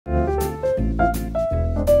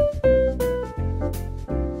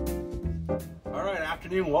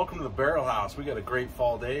afternoon. Welcome to the Barrel House. We got a great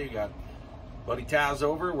fall day. We got Buddy Taz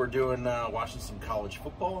over. We're doing watching some college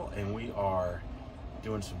football, and we are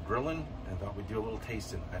doing some grilling. And thought we'd do a little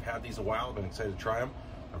tasting. I've had these a while. I've been excited to try them.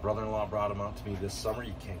 My brother-in-law brought them out to me this summer.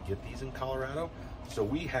 You can't get these in Colorado. So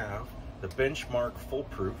we have the Benchmark Full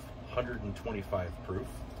Proof, 125 proof,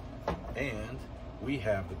 and we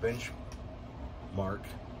have the Benchmark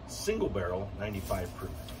Single Barrel, 95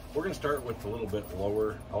 proof. We're going to start with a little bit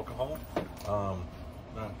lower alcohol.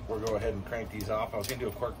 We'll go ahead and crank these off. I was going to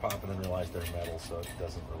do a cork pop and then realized they're metal, so it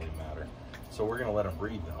doesn't really matter. So we're going to let them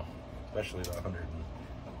breathe though, especially the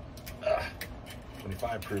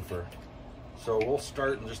 125 proofer. So we'll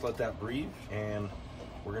start and just let that breathe, and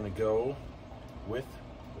we're going to go with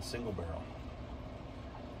the single barrel.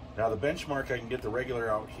 Now the Benchmark, I can get the regular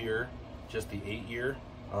out here, just the 8-year.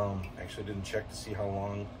 Actually, I didn't check to see how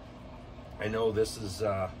long. I know this is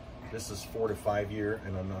 4 to 5 year,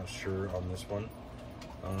 and I'm not sure on this one,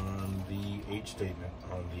 on the age statement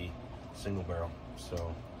on the single barrel.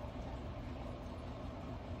 So,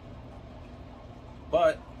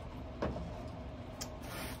 but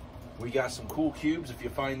we got some cool cubes. If you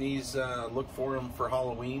find these, look for them for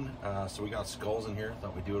Halloween. So we got skulls in here.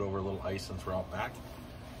 Thought we'd do it over a little ice since we're out back.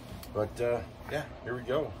 But yeah, here we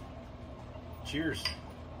go. Cheers.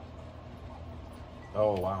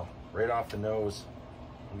 Oh wow, right off the nose,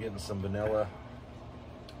 I'm getting some vanilla,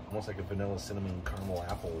 almost like a vanilla cinnamon caramel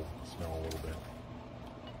apple smell a little bit.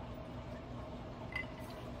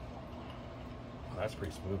 Oh, that's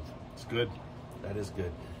pretty smooth. It's good. That is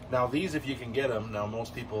good. Now these, if you can get them, now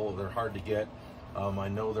most people, they're hard to get. I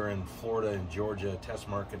know they're in Florida and Georgia test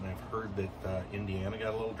market, and I've heard that Indiana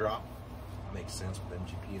got a little drop. Makes sense with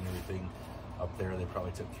MGP and everything up there. They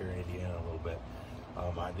probably took care of Indiana a little bit.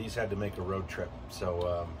 These had to make a road trip,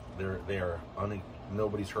 so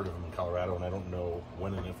nobody's heard of them in Colorado, and I don't know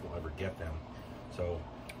when and if we'll ever get them. So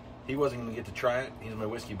he wasn't going to get to try it. He's my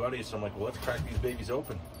whiskey buddy, so I'm like, well, let's crack these babies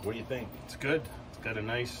open. What do you think? It's good. It's got a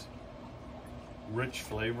nice, rich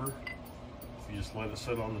flavor. If you just let it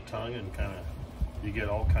sit on the tongue, and you get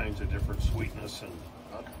all kinds of different sweetness and.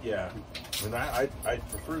 Yeah, and I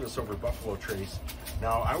prefer this over Buffalo Trace.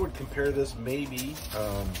 Now I would compare this maybe,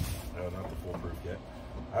 not the full proof yet.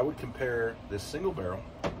 I would compare this single barrel.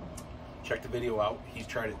 Check the video out. He's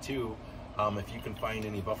tried it too. If you can find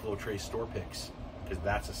any Buffalo Trace store picks, because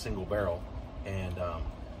that's a single barrel, and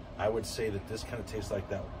I would say that this kind of tastes like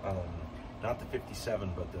that. Not the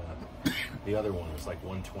 57, but the other one was like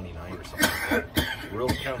 129 or something like that. Real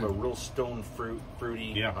kind of a real stone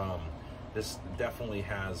fruity. Yeah. This definitely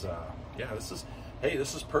has,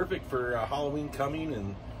 this is perfect for Halloween coming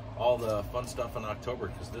and all the fun stuff in October,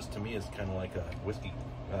 because this to me is kind of like a whiskey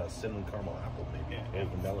cinnamon caramel apple, maybe, and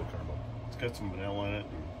vanilla caramel. It's got some vanilla in it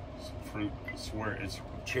and some fruit. I swear it's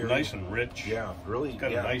cherry. Nice and rich. Yeah, really. It's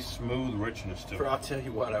got a nice smooth richness to it. I'll tell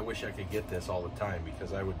you what, I wish I could get this all the time,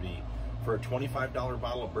 because I would be, for a $25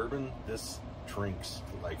 bottle of bourbon, this drinks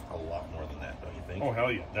like a lot more than that, don't you think? Oh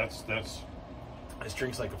hell yeah, that's. This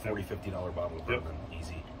drinks like a $40, $50 bottle of bourbon,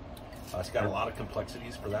 easy. It's got a lot of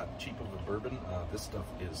complexities for that cheap of a bourbon. This stuff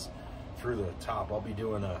is through the top. I'll be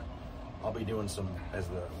doing some, as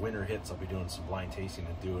the winter hits, I'll be doing some blind tasting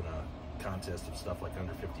and doing a contest of stuff like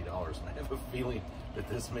under $50. And I have a feeling that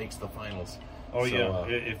this makes the finals. Oh so, yeah,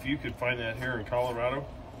 if you could find that here in Colorado.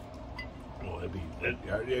 Well,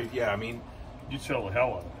 yeah, I mean, you'd sell the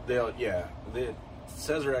hell out of it.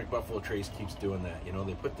 Sazerac Buffalo Trace keeps doing that. You know,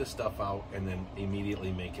 they put this stuff out and then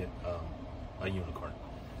immediately make it a unicorn,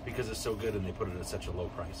 because it's so good and they put it at such a low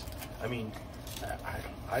price. I mean,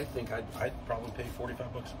 I think I'd probably pay $45 a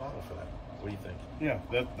bottle for that. What do you think? Yeah,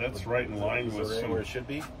 that's right in line with where it should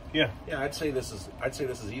be. Yeah, yeah, I'd say this is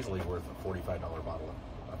easily worth a $45 bottle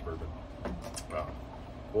of bourbon. Wow,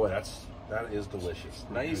 boy, that is delicious.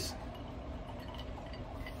 Nice.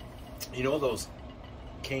 You know those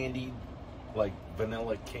candied, like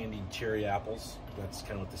vanilla candied cherry apples? That's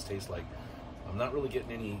kind of what this tastes like. I'm not really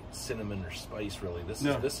getting any cinnamon or spice really. This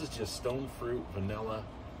is just stone fruit, vanilla.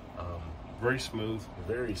 Very smooth.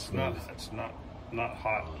 Very smooth. It's not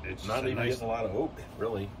hot. It's not even getting a lot of oak,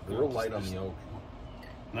 really. Real light on the oak.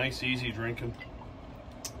 Nice, easy drinking.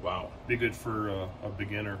 Wow. Be good for a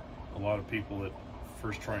beginner. A lot of people that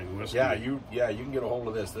first trying whiskey. Yeah, you can get a hold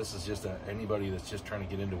of this. This is just anybody that's just trying to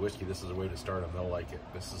get into whiskey. This is a way to start them. They'll like it.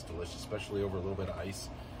 This is delicious, especially over a little bit of ice.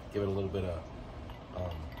 Give it a little bit of,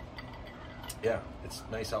 it's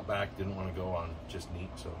nice out back. Didn't want to go on just neat,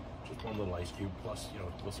 so just one little ice cube. Plus,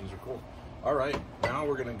 those things are cool. All right, now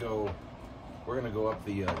we're gonna go up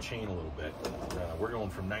the chain a little bit. We're going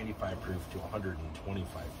from 95 proof to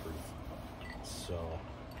 125 proof. So,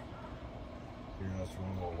 you're gonna throw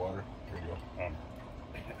in a little water. Here you go.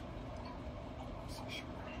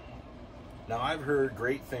 Now, I've heard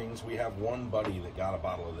great things. We have one buddy that got a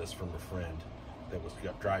bottle of this from a friend that was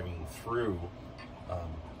driving through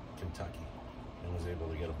Kentucky and was able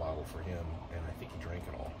to get a bottle for him, and I think he drank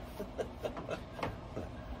it all.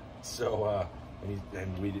 So, he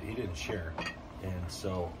didn't share. And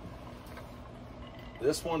so,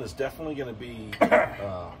 this one is definitely going to be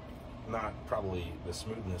not probably the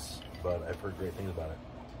smoothness, but I've heard great things about it.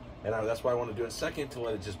 And that's why I want to do it second, to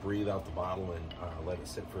let it just breathe out the bottle and let it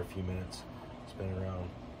sit for a few minutes. Spin it around.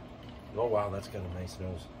 Oh wow, that's got a nice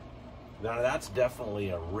nose. Now that's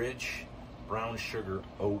definitely a rich brown sugar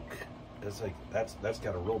oak. That's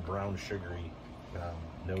got a real brown sugary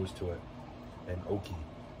nose to it, and oaky.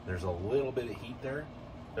 There's a little bit of heat there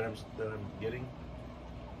that I'm getting.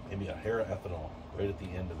 Maybe a hair of ethanol right at the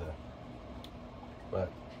end of the. But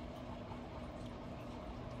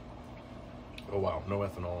oh wow, no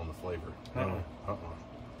ethanol in the flavor.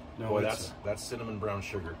 No, boy, that's cinnamon brown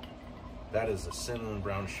sugar. That is a cinnamon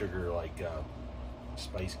brown sugar, like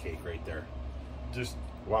spice cake right there. Just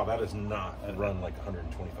wow, that is not run like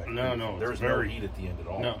 125. No, there's no heat at the end at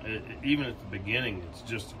all. No, even at the beginning, it's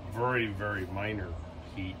just very, very minor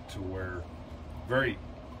heat to where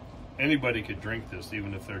anybody could drink this,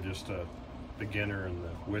 even if they're just a beginner in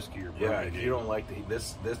the whiskey or bourbon. Yeah, if you don't like the heat,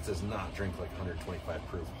 this does not drink like 125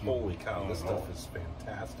 proof. Holy cow, this stuff is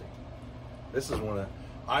fantastic. This is one of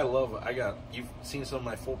you've seen some of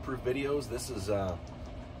my foolproof videos.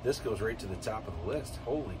 This goes right to the top of the list.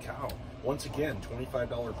 Holy cow. Once again, $25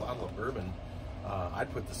 bottle of bourbon. I'd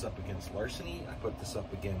put this up against Larceny. I put this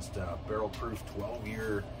up against barrel proof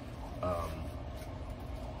 12-year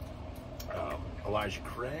Elijah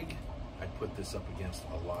Craig. I'd put this up against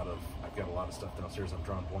I've got a lot of stuff downstairs. I'm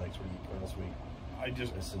drawing blanks. What else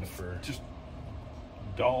just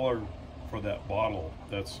dollar for that bottle.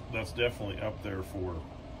 That's definitely up there for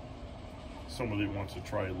somebody who wants to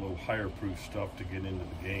try a little higher proof stuff to get into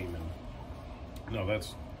the game. And no,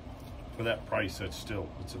 that's for that price. It's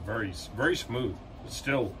a very, very smooth. It's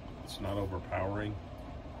not overpowering.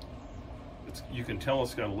 You can tell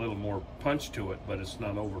it's got a little more punch to it, but it's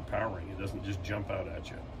not overpowering. It doesn't just jump out at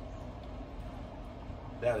you.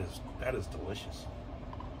 That is delicious.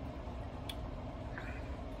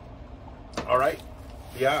 All right.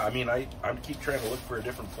 Yeah, I mean, I keep trying to look for a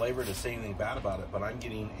different flavor to say anything bad about it, but I'm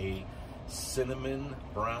getting a cinnamon,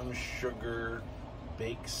 brown sugar,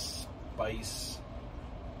 baked spice,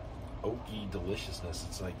 oaky deliciousness.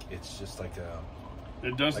 It's just like a.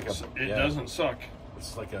 It doesn't. It doesn't suck.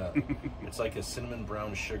 It's like a. It's like a cinnamon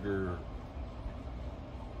brown sugar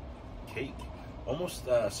cake, almost.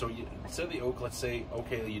 So instead of the oak, let's say,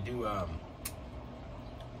 okay, you do.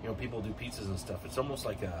 People do pizzas and stuff. It's almost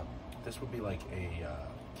like a. This would be like a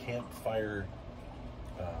campfire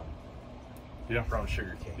brown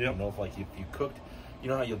sugar cake. Yep. If you cooked,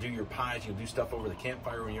 how you'll do your pies, you'll do stuff over the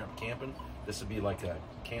campfire when you're up camping. This would be like a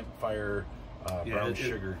campfire brown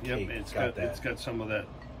sugar cake. Yep, it's got some of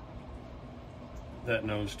that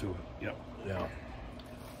nose to it. Yep. Yeah.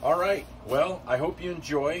 All right. Well, I hope you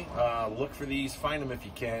enjoy. Look for these. Find them if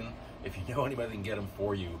you can. If you know anybody that can get them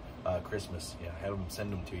for you, Christmas, have them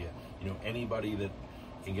send them to you. Anybody that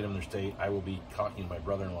can get them in their state, I will be talking to my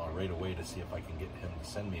brother-in-law right away to see if I can get him to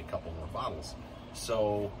send me a couple more bottles.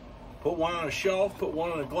 So put one on a shelf, put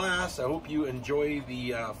one on a glass. I hope you enjoy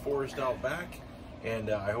the forest out back,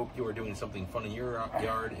 and I hope you are doing something fun in your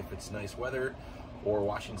yard if it's nice weather, or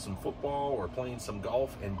watching some football, or playing some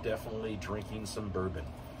golf, and definitely drinking some bourbon.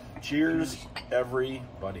 Cheers,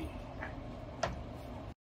 everybody.